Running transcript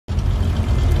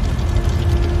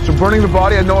burning the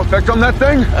body had no effect on that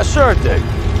thing? Sure it did.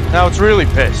 Now it's really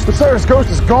pissed. The Cyrus Ghost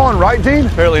is gone, right, Dean?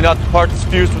 Apparently not the part that's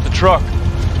fused with the truck.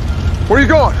 Where are you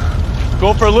going?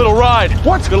 Going for a little ride.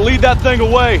 What? Gonna lead that thing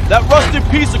away. That rusted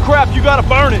piece of crap, you gotta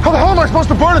burn it. How the hell am I supposed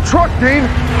to burn a truck, Dean?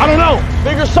 I don't know.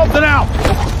 Figure something out.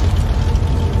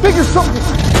 Figure something.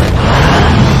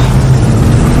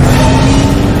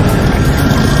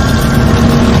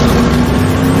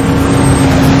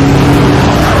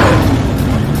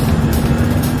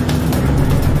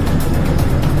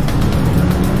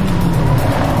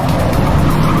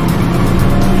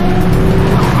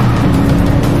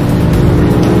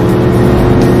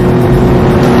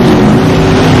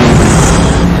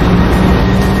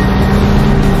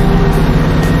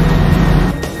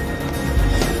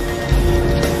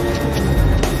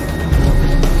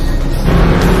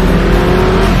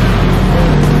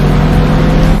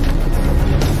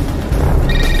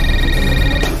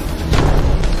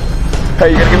 Hey,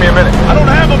 you gotta give me a minute. I don't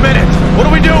have a minute. What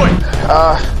are we doing?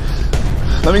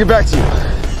 Let me get back to you.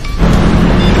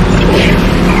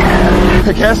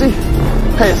 Hey, Cassie?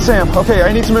 Hey, it's Sam. Okay, I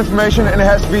need some information, and it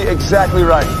has to be exactly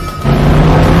right.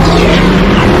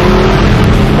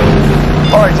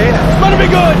 All right, Dean. Better be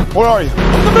good. Where are you?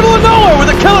 In the middle of nowhere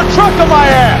with a killer truck on my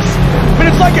ass. I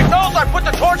mean, it's like it knows I put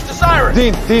the torch to Cyrus.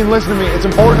 Dean, listen to me. It's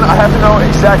important. I have to know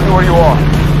exactly where you are.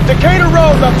 Decatur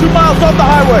Road, about 2 miles off the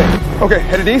highway. Okay,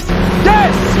 headed east?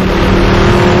 Yes!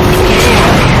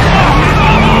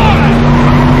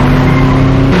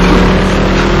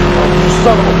 Oh,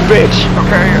 son of a bitch.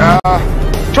 Okay,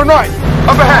 turn right.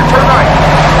 Up ahead, turn right.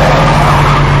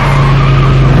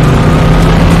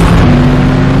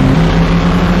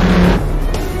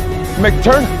 Make the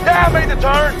turn? Yeah, I made the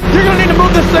turn. You're gonna need to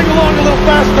move this thing along a little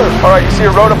faster. All right, you see a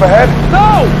road up ahead?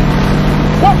 No!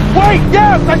 What? Wait,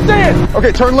 yes, I see it.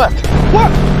 Okay, turn left.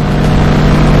 What?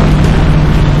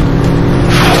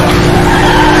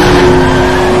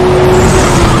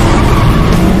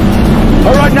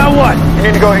 All right, now what? You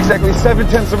need to go exactly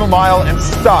 7/10 of a mile and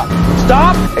stop.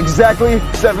 Stop? Exactly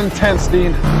 7/10,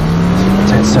 Dean.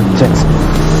 7/10.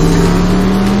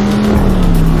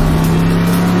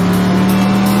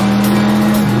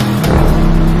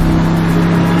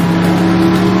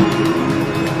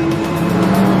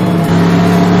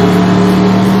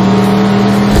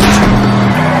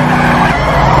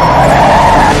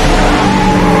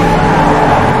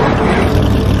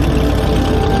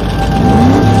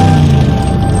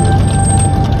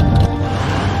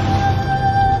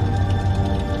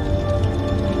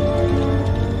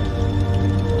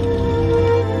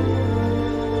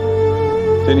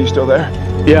 Dean, you still there?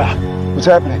 Yeah. What's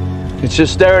happening? It's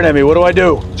just staring at me. What do I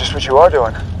do? Just what you are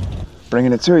doing.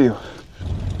 Bringing it to you.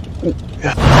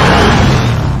 Yeah.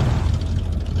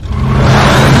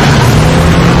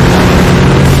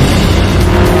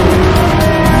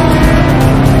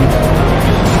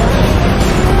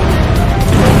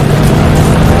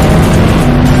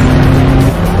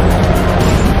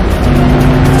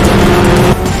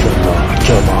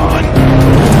 Come on.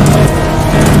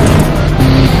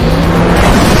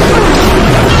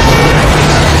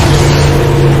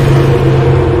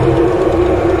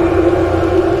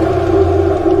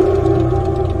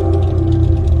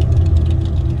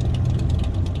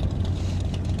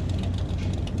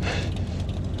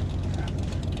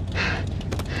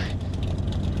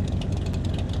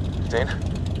 Dean?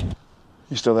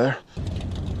 You still there?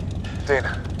 Dean?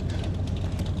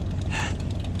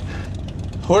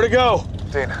 Where'd it go?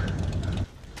 Dean?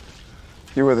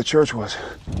 You where the church was.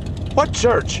 What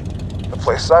church? The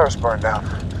place Cyrus burned down.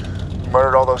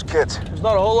 Murdered all those kids. There's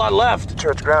not a whole lot left. The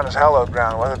church ground is hallowed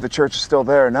ground, whether the church is still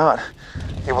there or not.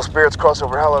 Evil spirits cross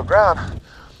over hallowed ground.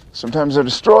 Sometimes they're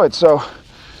destroyed, so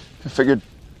I figured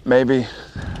maybe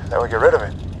that would get rid of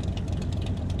it.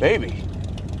 Maybe.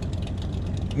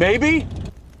 Maybe?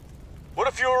 What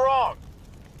if you were wrong?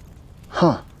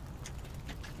 Huh.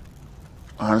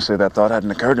 Honestly, that thought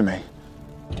hadn't occurred to me.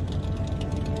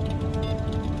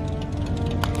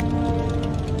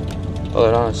 Well,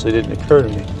 it honestly didn't occur to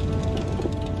me.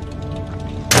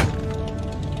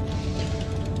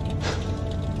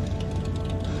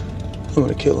 I'm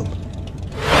gonna kill him.